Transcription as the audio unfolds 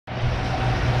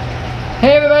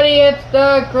Hey everybody, it's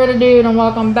the Critter Dude and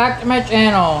welcome back to my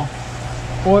channel.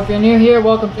 Or if you're new here,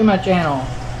 welcome to my channel.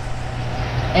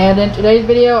 And in today's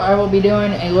video, I will be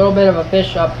doing a little bit of a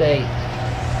fish update.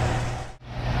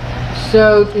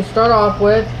 So to start off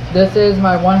with, this is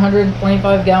my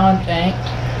 125 gallon tank.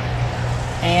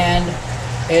 And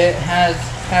it has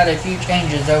had a few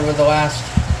changes over the last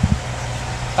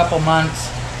couple months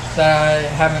that I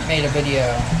haven't made a video.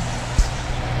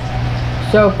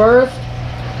 So first,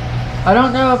 I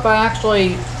don't know if I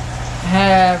actually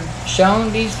have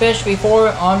shown these fish before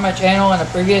on my channel in a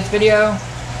previous video,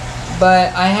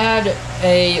 but I had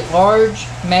a large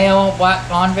male black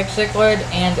convict cichlid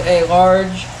and a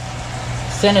large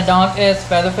Synodontis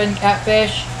featherfin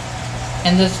catfish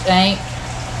in this tank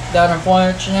that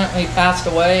unfortunately passed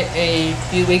away a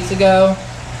few weeks ago.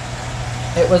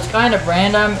 It was kind of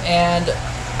random, and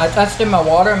I tested my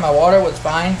water and my water was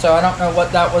fine, so I don't know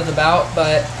what that was about,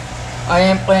 but I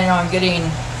am planning on getting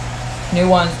new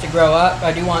ones to grow up.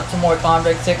 I do want some more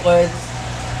convict cichlids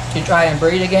to try and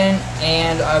breed again,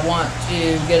 and I want to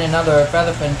get another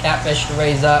featherfin catfish to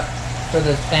raise up for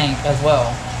this tank as well.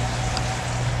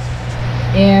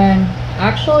 And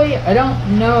actually, I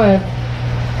don't know if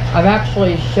I've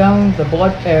actually shown the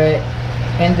blood ferret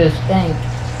in this tank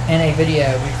in a video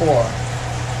before,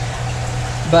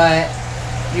 but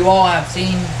you all have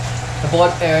seen the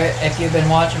blood ferret if you've been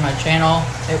watching my channel.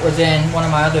 It was in one of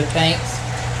my other tanks.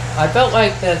 I felt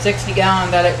like the 60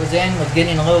 gallon that it was in was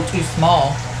getting a little too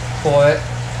small for it,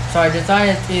 so I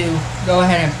decided to go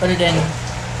ahead and put it in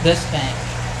this tank.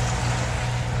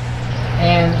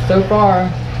 And so far,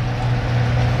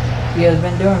 he has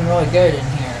been doing really good in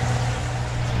here.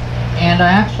 And I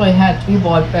actually had two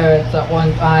blood ferrets at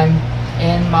one time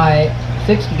in my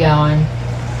 60 gallon.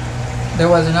 There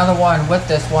was another one with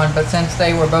this one, but since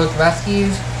they were both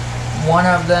rescues, one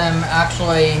of them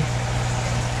actually,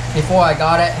 before I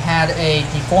got it, had a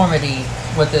deformity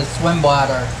with his swim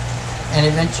bladder, and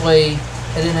eventually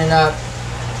it ended up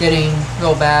getting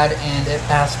real bad and it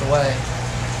passed away.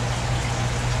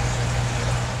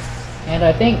 And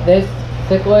I think this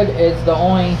cichlid is the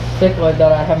only cichlid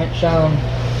that I haven't shown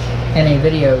in a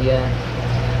video yet.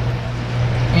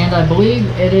 And I believe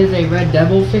it is a red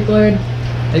devil cichlid.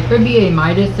 It could be a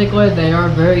Midas cichlid. They are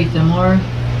very similar,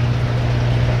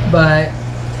 but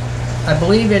I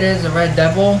believe it is a red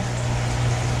devil,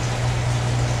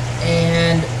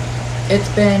 and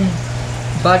it's been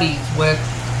buddies with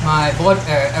my blood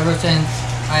ferret ever since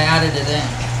I added it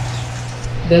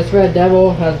in. This red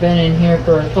devil has been in here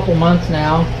for a couple months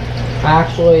now. I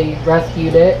actually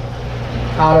rescued it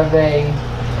out of a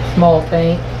small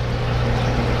tank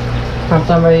from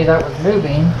somebody that was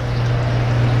moving.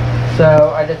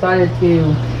 So I decided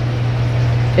to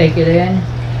take it in.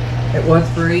 It was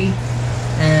free,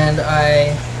 and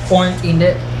I quarantined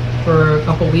it for a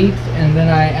couple weeks, and then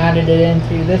I added it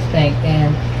into this tank,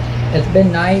 and it's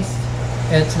been nice.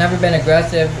 It's never been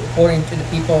aggressive according to the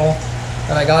people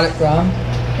that I got it from,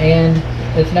 and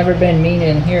it's never been mean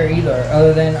in here either,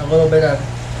 other than a little bit of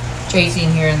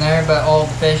chasing here and there, but all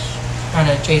the fish kind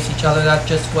of chase each other. That's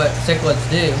just what cichlids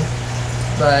do,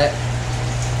 but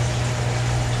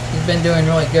he's been doing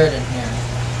really good in here.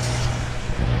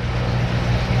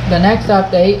 The next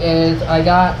update is I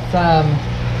got some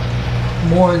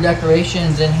more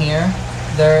decorations in here.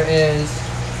 There is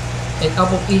a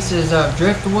couple pieces of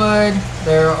driftwood.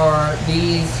 There are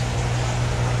these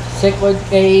cichlid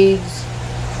caves,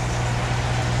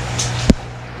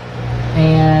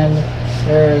 and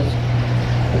there's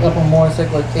a couple more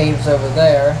cichlid caves over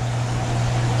there.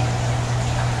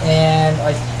 And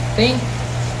I think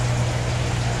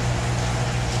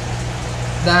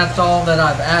that's all that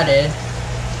I've added.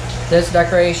 This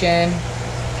decoration,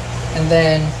 and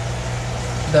then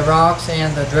the rocks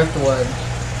and the driftwood.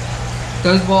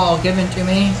 Those were all given to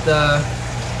me. The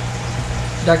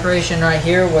decoration right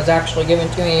here was actually given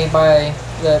to me by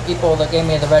the people that gave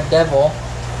me the red devil.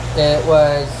 It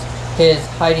was his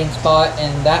hiding spot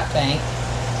in that tank,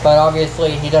 but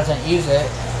obviously he doesn't use it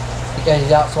because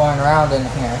he's out swimming around in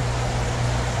here.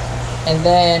 And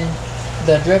then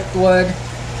the driftwood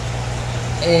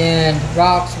and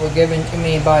rocks were given to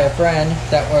me by a friend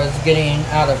that was getting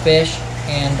out of fish,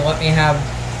 and let me have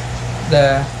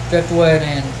the driftwood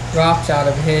and rocks out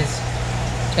of his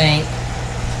tank.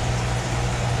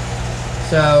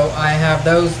 So I have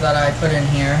those that I put in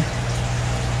here,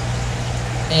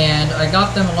 and I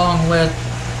got them along with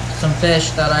some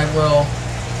fish that I will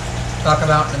talk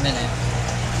about in a minute.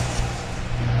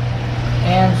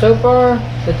 And so far,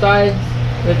 besides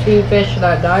the two fish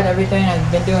that died, everything has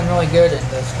been doing really good in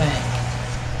this tank.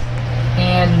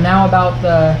 And now about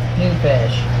the new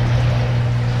fish.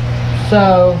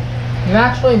 So You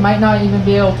actually might not even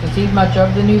be able to see much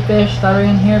of the new fish that are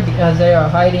in here because they are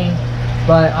hiding,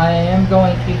 but I am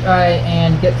going to try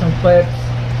and get some clips,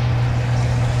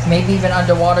 maybe even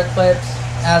underwater clips,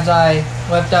 as I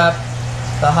lift up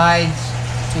the hides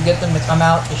to get them to come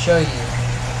out to show you.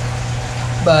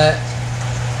 But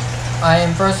I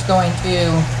am first going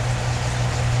to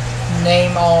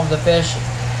name all of the fish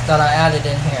that I added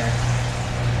in here.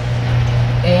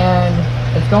 And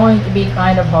it's going to be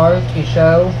kind of hard to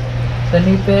show the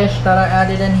new fish that I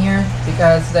added in here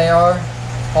because they are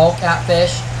all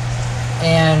catfish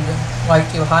and like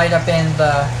to hide up in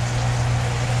the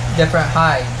different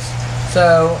hides.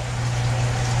 So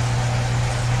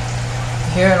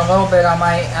here in a little bit I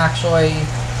might actually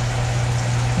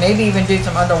maybe even do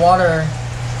some underwater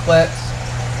clips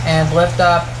and lift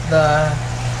up the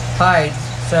hides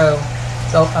so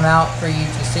they'll come out for you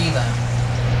to see them.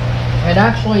 And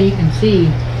actually you can see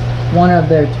one of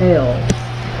their tails.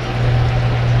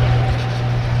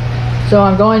 So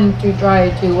I'm going to try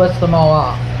to list them all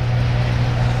off.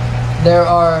 There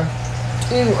are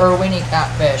 2 Irwini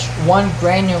catfish, 1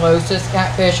 granulosus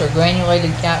catfish or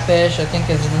granulated catfish I think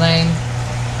is the name.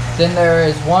 Then there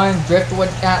is 1 driftwood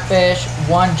catfish,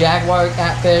 1 jaguar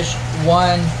catfish,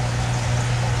 1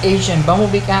 Asian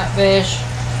bumblebee catfish,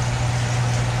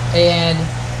 and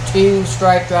 2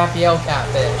 striped Raphael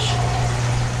catfish.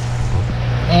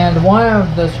 And one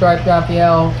of the striped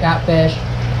Raphael catfish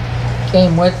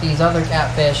came with these other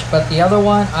catfish, but the other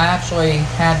one I actually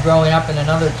had growing up in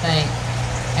another tank,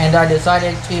 and I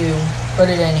decided to put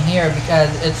it in here because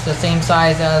it's the same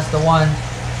size as the one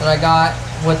that I got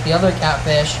with the other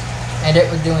catfish, and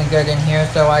it was doing good in here,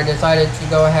 so I decided to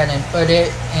go ahead and put it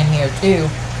in here too.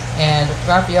 And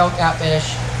Raphael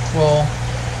catfish will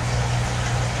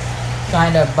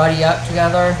kind of buddy up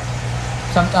together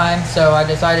sometimes, so I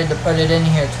decided to put it in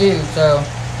here too so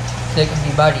they can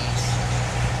be buddies.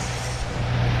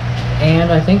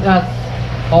 And I think that's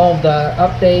all the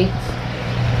updates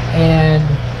and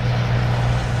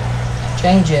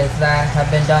changes that have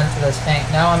been done to this tank.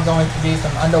 Now I'm going to do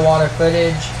some underwater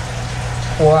footage,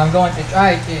 or I'm going to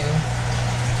try to,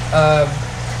 of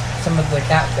some of the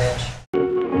catfish.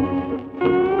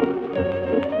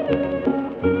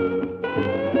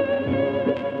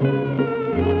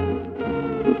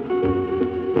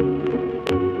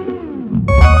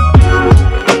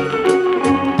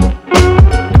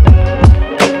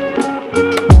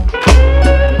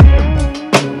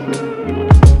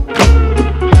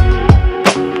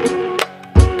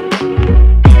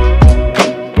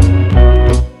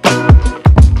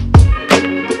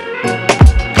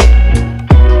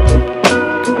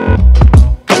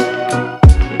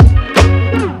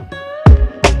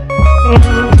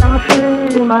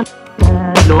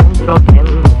 Långt från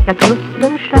hemska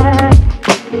kusten skär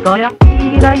ska jag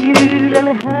fira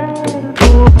julen här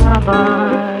på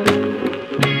Hawaii.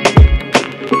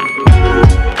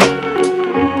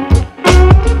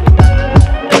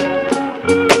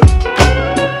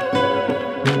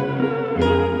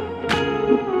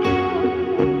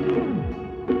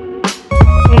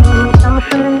 Ensam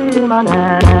sjöman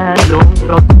är långt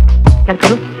från hemska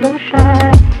kusten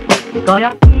skär ska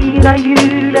jag fira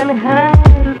julen här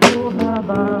på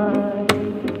Hawaii.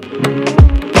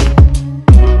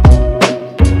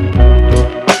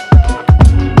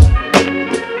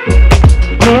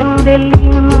 Men det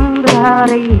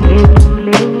lindrar i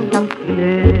hemlängtans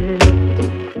glöd.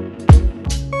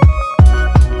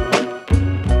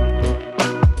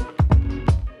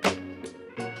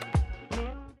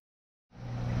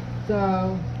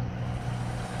 So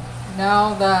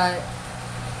now that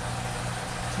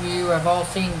you have all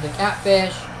seen the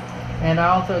catfish, and I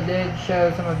also did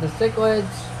show some of the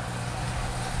cichlids,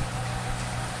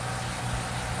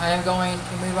 I am going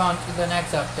to move on to the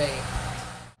next update.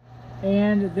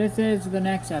 And this is the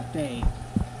next update.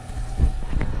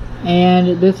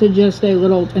 And this is just a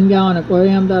little 10-gallon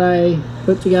aquarium that I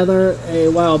put together a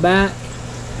while back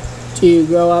to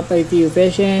grow up a few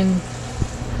fish in.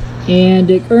 And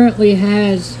it currently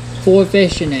has 4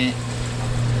 fish in it.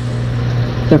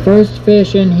 The first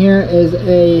fish in here is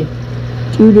a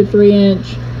 2 to 3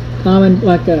 inch common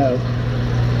pleco.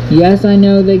 Yes, I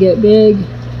know they get big,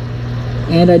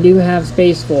 and I do have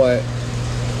space for it.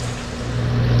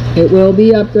 It will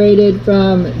be upgraded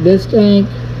from this tank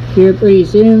here pretty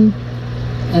soon,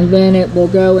 and then it will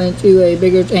go into a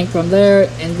bigger tank from there,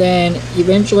 and then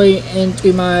eventually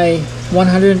into my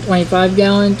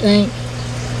 125-gallon tank,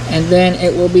 and then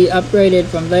it will be upgraded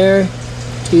from there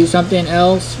to something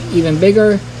else even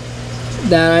bigger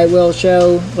that I will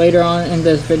show later on in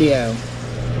this video.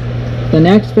 The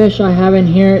next fish I have in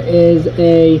here is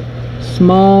a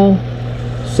small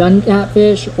sun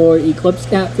catfish or eclipse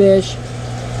catfish.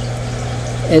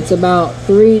 It's about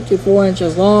 3 to 4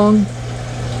 inches long,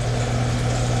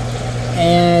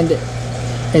 and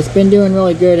it's been doing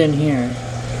really good in here.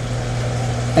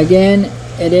 Again,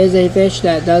 it is a fish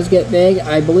that does get big.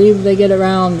 I believe they get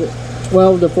around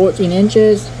 12 to 14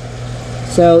 inches,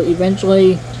 so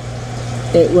eventually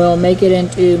it will make it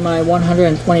into my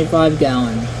 125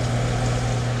 gallon.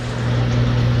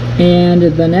 And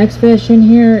the next fish in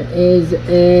here is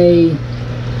a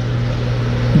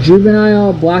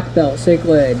juvenile black belt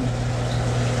cichlid,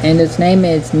 and its name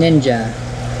is Ninja.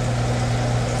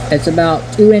 It's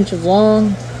about 2 inches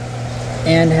long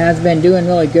and has been doing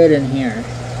really good in here.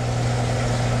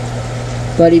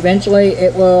 But eventually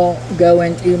it will go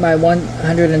into my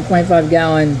 125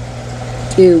 gallon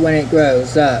too when it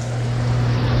grows up.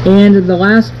 And the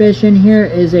last fish in here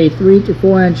is a 3 to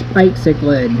 4 inch pike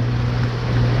cichlid.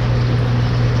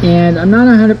 And I'm not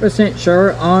 100%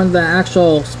 sure on the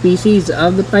actual species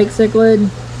of the pike cichlid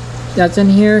that's in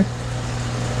here,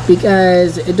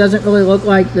 because it doesn't really look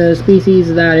like the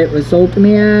species that it was sold to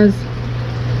me as.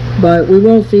 But we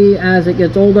will see as it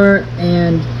gets older,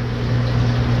 and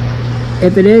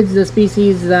if it is the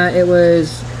species that it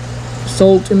was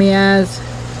sold to me as,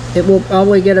 it will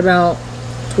probably get about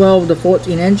 12 to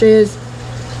 14 inches.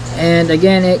 And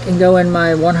again, it can go in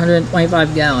my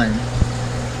 125 gallon.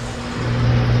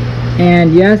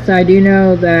 And yes, I do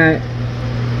know that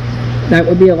that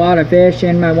would be a lot of fish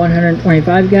in my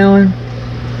 125 gallon.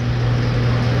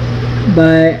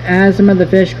 But as some of the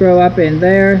fish grow up in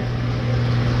there,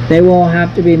 they will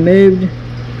have to be moved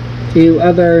to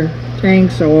other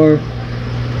tanks or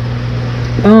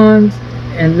ponds,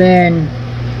 and then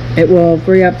it will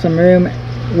free up some room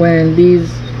when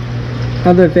these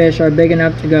other fish are big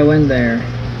enough to go in there.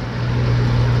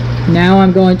 Now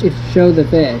I'm going to show the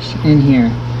fish in here.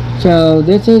 So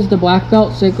this is the black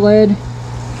belt cichlid.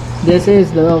 This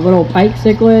is the little pike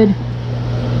cichlid.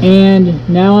 And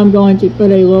now I'm going to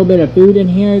put a little bit of food in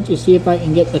here to see if I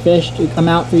can get the fish to come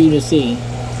out for you to see.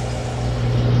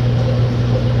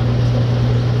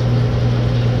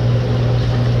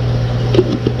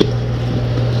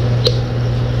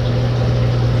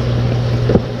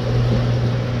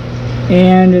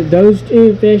 And those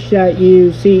two fish that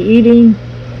you see eating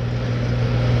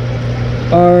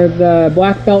are the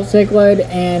black belt cichlid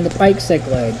and the pike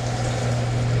cichlid.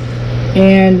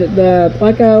 And the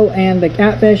pleco and the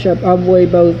catfish are probably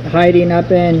both hiding up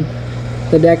in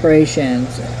the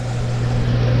decorations.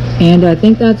 And I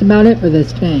think that's about it for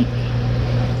this tank.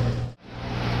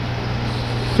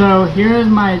 So here's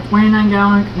my 29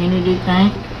 gallon community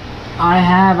tank. I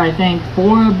have, I think,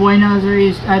 4 Buenos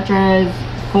Aires tetras,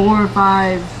 4 or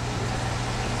 5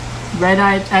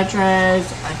 red-eye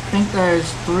tetras. I think there's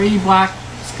 3 black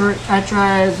skirt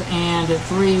tetras and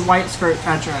 3 white skirt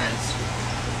tetras.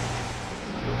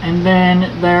 And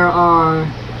then there are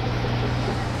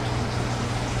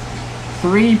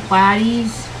 3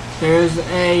 platies. There's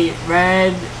a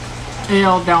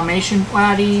red-tailed Dalmatian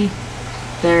platy,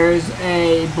 there's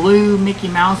a blue Mickey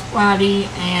Mouse platy,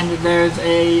 and there's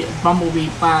a bumblebee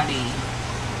platy.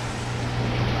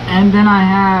 And then I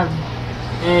have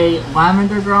a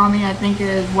lavender gourami, I think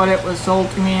is what it was sold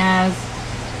to me as.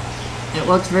 It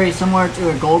looks very similar to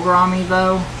a gold gourami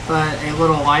though, but a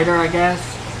little lighter, I guess.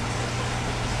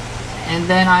 And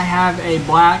then I have a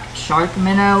black shark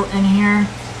minnow in here,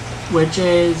 which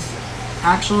is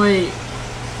actually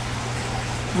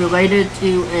related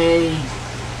to a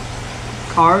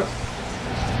carp.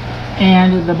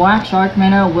 And the black shark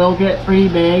minnow will get pretty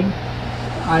big.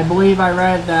 I believe I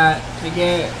read that they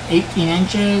get 18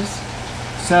 inches.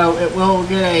 So it will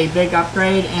get a big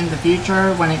upgrade in the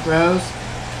future when it grows.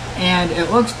 And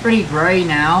it looks pretty gray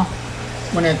now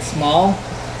when it's small.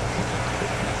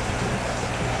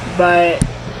 But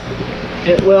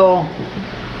it will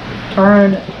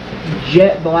turn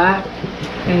jet black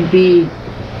and be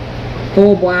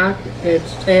full black.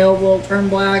 Its tail will turn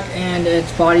black and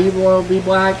its body will be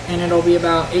black, and it'll be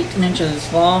about 18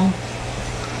 inches long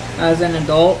as an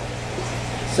adult.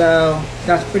 So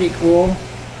that's pretty cool.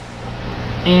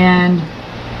 And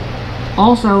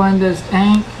also in this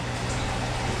tank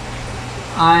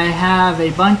I have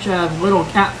a bunch of little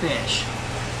catfish.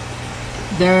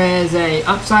 There is a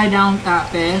upside down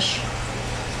catfish.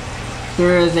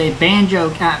 There is a banjo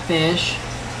catfish.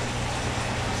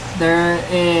 There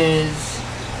is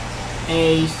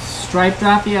a striped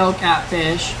Raphael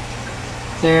catfish.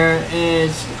 There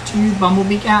is 2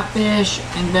 bumblebee catfish,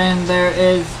 and then there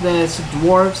is this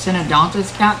dwarf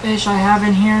synodontus catfish I have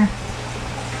in here.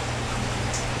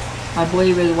 I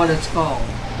believe is what it's called.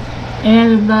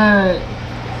 And the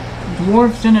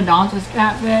dwarf synodontus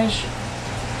catfish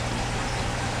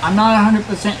I'm not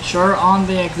 100% sure on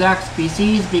the exact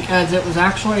species because it was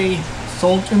actually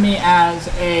sold to me as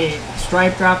a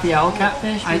striped Raphael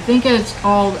catfish. I think it's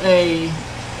called a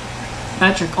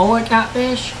petricola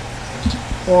catfish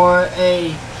or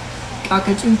a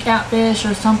cockatoo catfish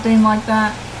or something like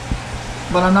that,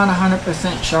 but I'm not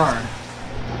 100% sure.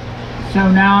 So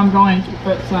now I'm going to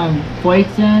put some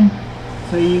flakes in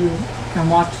so you can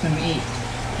watch them eat,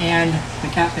 and the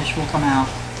catfish will come out.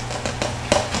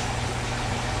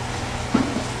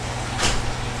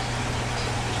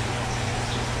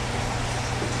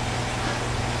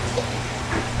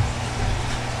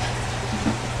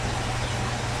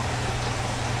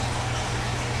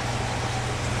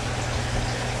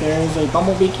 There's a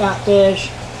bumblebee catfish.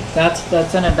 That's the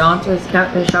Synodontis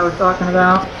catfish I was talking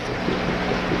about.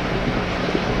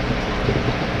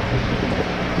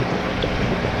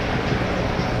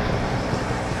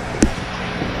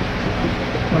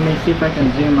 Let me see if I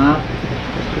can zoom up.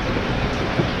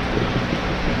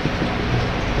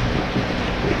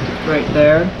 Right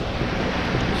there.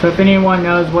 So if anyone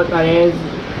knows what that is,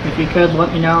 if you could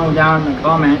let me know down in the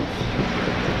comments.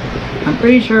 I'm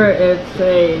pretty sure it's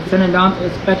a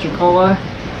Synodontis petricola,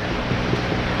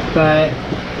 but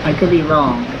I could be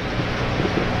wrong.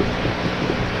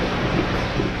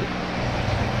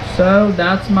 So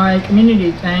that's my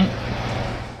community tank.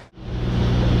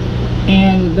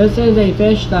 And this is a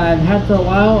fish that I've had for a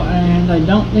while, and I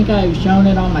don't think I've shown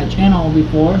it on my channel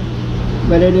before,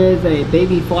 but it is a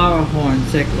baby flower horn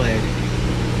cichlid.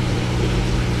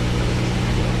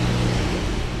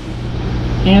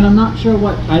 And I'm not sure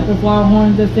what type of flower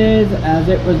horn this is, as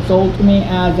it was sold to me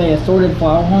as a assorted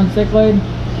flower horn cichlid.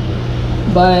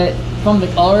 But from the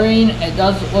coloring, it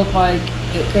does look like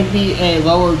it could be a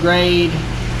lower grade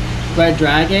red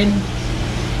dragon,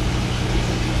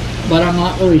 but I'm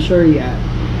not really sure yet.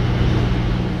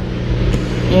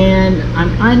 And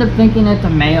I'm kind of thinking it's a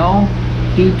male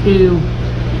due to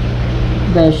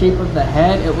the shape of the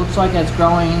head. It looks like it's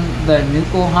growing the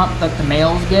nuchal hump that the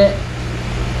males get.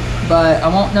 But I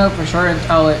won't know for sure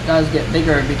until it does get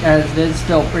bigger because it is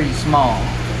still pretty small.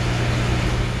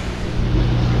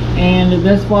 And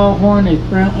this flower horn is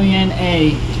currently in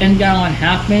a 10-gallon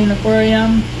half-main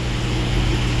aquarium.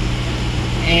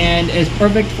 And it's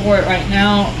perfect for it right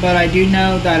now, but I do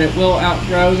know that it will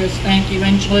outgrow this tank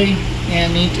eventually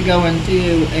and need to go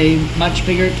into a much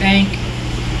bigger tank,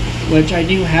 which I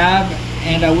do have,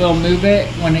 and I will move it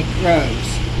when it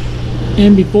grows.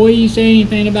 And before you say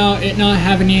anything about it not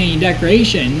having any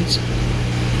decorations,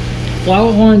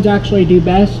 flower horns actually do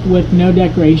best with no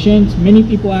decorations. Many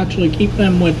people actually keep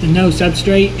them with no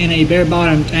substrate in a bare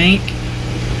bottom tank.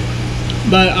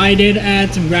 But I did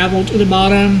add some gravel to the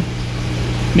bottom,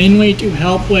 mainly to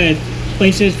help with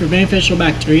places for beneficial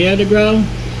bacteria to grow,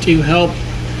 to help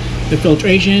the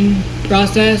filtration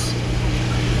process.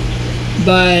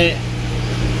 But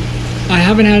I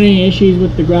haven't had any issues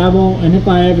with the gravel, and if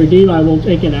I ever do, I will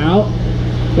take it out.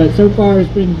 But so far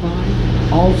it's been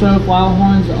fine. Also, flower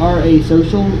horns are a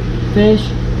social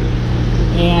fish,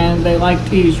 and they like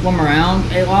to swim around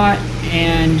a lot,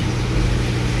 and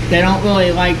they don't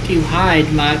really like to hide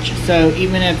much. So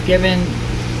even if given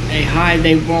a hide,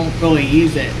 they won't really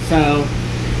use it. So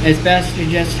it's best to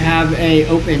just have a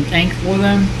open tank for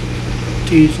them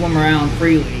to swim around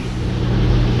freely.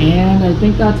 And I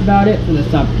think that's about it for this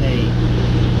update.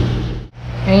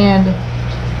 And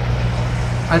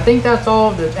I think that's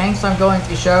all of the tanks I'm going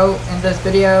to show in this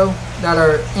video that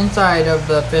are inside of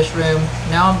the fish room.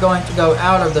 Now I'm going to go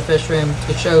out of the fish room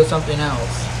to show something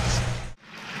else.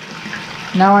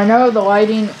 Now I know the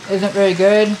lighting isn't very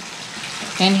good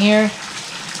in here,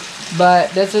 but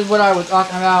this is what I was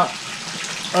talking about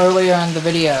earlier in the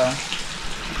video.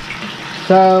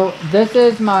 So this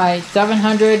is my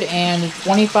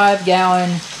 725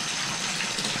 gallon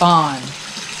pond.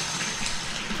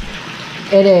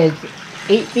 It is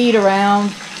 8 feet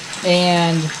around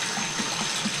and 2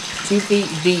 feet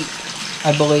deep,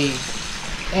 I believe.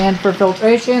 And for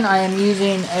filtration, I am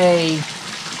using a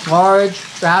large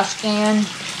trash can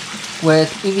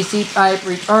with PVC pipe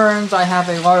returns. I have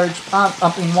a large pump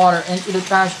pumping water into the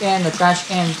trash can. The trash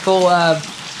can is full of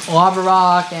lava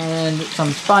rock and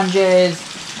some sponges,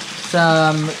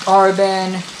 some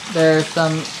carbon, there's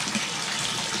some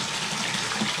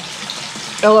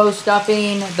pillow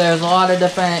stuffing, there's a lot of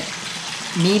different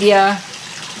media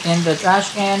in the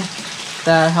trash can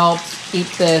that helps keep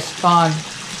this pond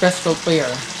crystal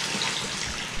clear.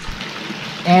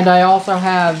 And I also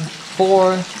have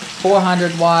four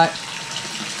 400 watt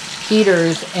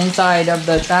heaters inside of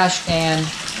the trash can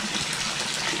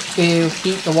to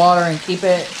heat the water and keep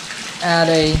it at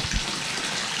a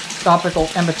tropical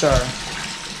temperature.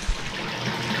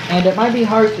 And it might be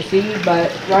hard to see,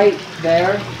 but right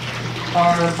there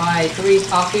are my 3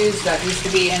 pacus that used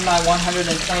to be in my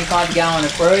 125 gallon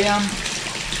aquarium.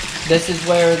 This is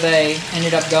where they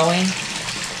ended up going.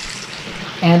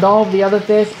 And all of the other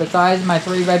fish, besides my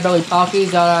 3 red-bellied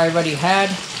pacus that I already had,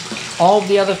 all of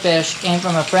the other fish came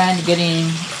from a friend getting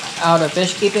out of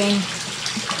fish keeping.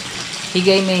 He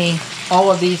gave me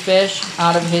all of these fish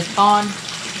out of his pond,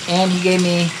 and he gave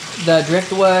me the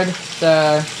driftwood,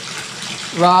 the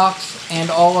rocks, and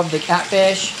all of the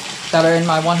catfish that are in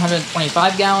my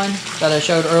 125 gallon that I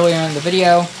showed earlier in the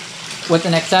video, with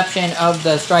an exception of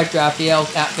the striped Raphael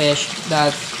catfish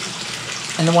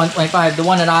that's in the 125, the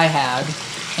one that I had,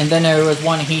 and then there was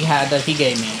one he had that he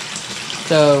gave me.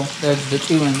 So there's the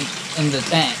 2 in the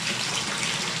tank.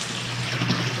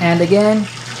 And again,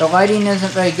 the lighting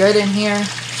isn't very good in here,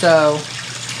 so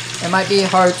it might be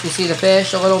hard to see the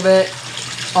fish a little bit.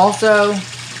 Also,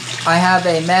 I have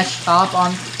a mesh top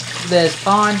on this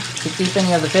pond to keep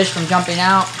any of the fish from jumping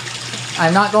out.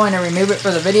 I'm not going to remove it for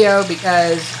the video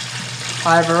because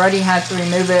I've already had to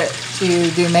remove it to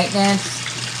do maintenance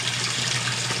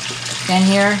in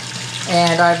here,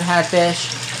 and I've had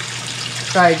fish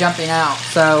try jumping out.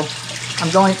 So I'm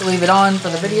going to leave it on for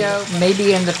the video.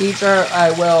 Maybe in the future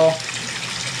I will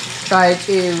try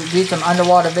to do some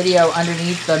underwater video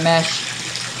underneath the mesh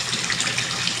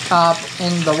top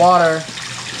in the water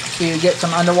to get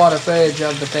some underwater footage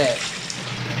of the fish.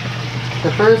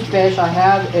 The first fish I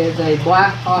have is a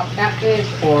black hawk catfish,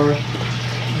 or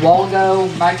Walgo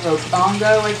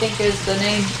microtongo, I think is the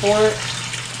name for it.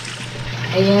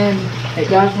 And it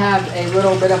does have a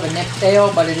little bit of a nipped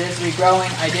tail, but it is regrowing.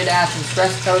 I did add some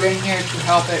stress coat in here to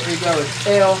help it regrow its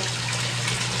tail.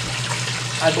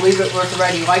 I believe it was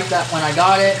already like that when I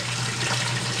got it,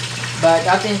 but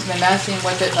nothing's been messing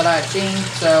with it that I've seen,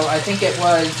 so I think it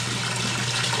was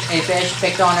a fish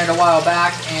picked on it a while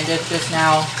back, and it's just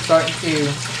now starting to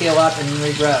heal up and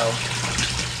regrow.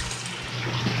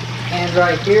 And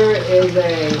right here is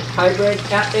a hybrid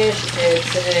catfish.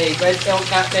 It's a red-tailed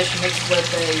catfish mixed with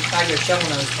a tiger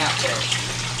shovelnose catfish.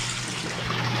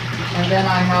 And then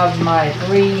I have my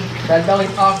 3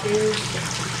 red-bellied pacus.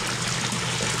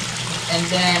 And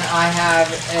then I have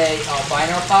a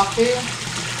albino pacu.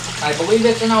 I believe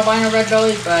it's an albino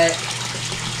red-belly, but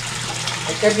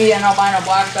it could be an albino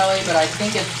black-belly, but I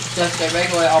think it's just a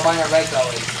regular albino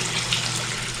red-belly.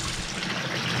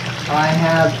 I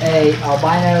have a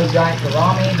albino giant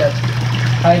gourami that's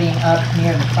hiding up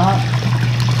near the top.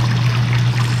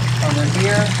 Over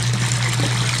here.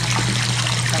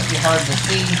 Might be hard to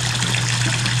see.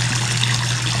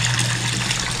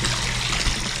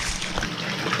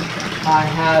 I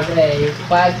have a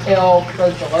flagtail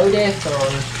procelotus, or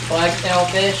flagtail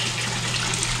fish.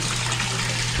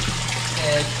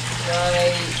 It's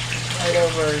right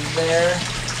over there.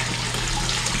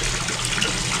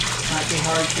 Might be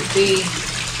hard to see,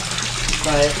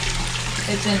 but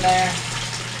it's in there.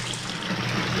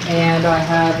 And I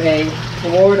have a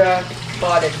Florida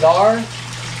spotted gar.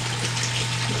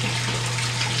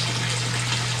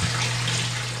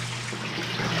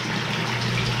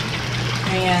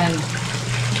 And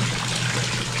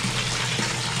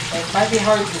it might be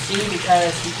hard to see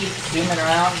because he keeps zooming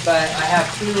around, but I have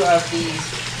 2 of these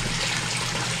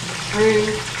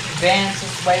true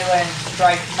Venezuelan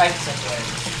striped type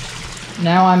cichlids.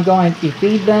 Now I'm going to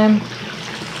feed them,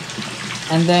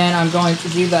 and then I'm going to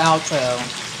do the outro.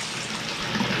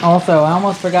 Also, I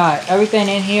almost forgot, everything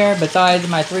in here besides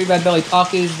my 3 red-bellied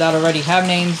pacus that already have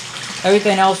names,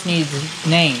 everything else needs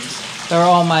names. They're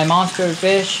all my monster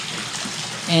fish,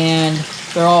 and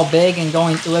they're all big and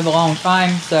going to live a long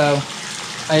time, so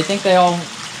I think they all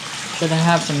should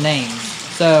have some names.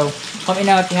 So let me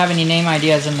know if you have any name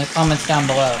ideas in the comments down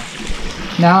below.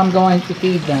 Now I'm going to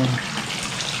feed them.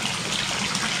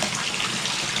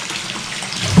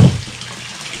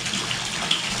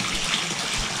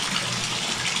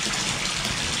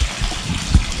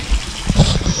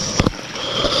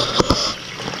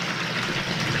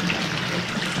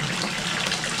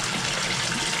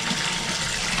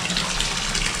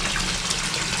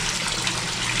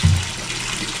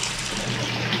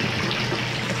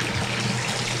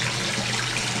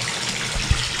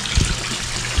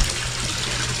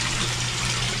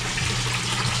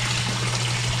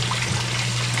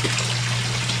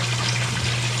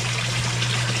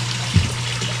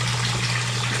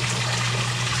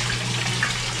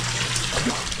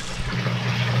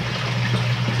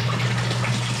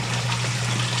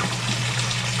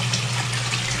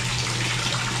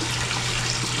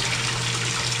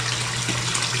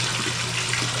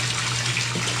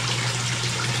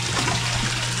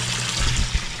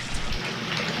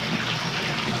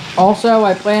 Also,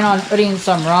 I plan on putting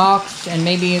some rocks and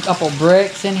maybe a couple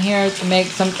bricks in here to make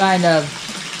some kind of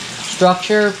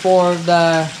structure for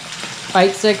the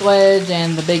bite cichlids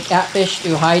and the big catfish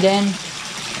to hide in.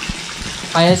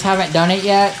 I just haven't done it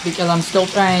yet because I'm still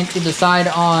trying to decide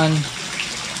on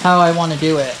how I want to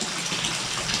do it.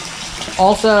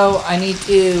 Also, I need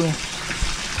to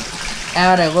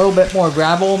add a little bit more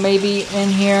gravel maybe in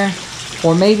here,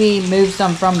 or maybe move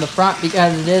some from the front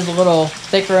because it is a little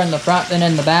thicker in the front than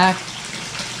in the back.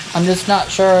 I'm just not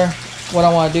sure what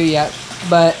I want to do yet.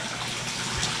 But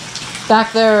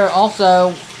back there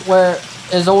also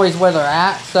is always where they're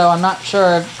at, so I'm not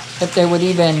sure if they would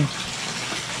even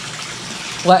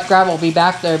let gravel be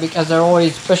back there because they're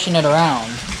always pushing it around.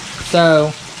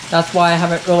 So that's why I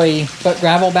haven't really put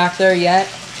gravel back there yet,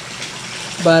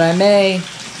 but I may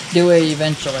do it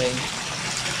eventually.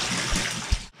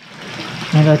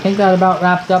 And I think that about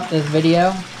wraps up this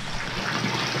video.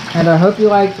 And I hope you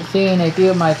liked seeing a few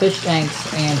of my fish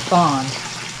tanks and spawn.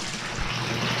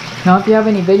 Now if you have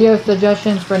any video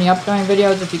suggestions for any upcoming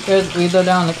videos, if you could, leave them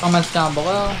down in the comments down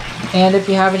below. And if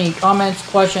you have any comments,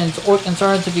 questions, or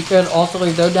concerns, if you could, also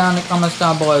leave those down in the comments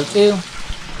down below too.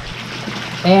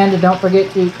 And don't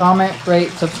forget to comment,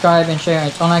 rate, subscribe, and share.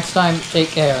 Until next time, take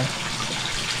care.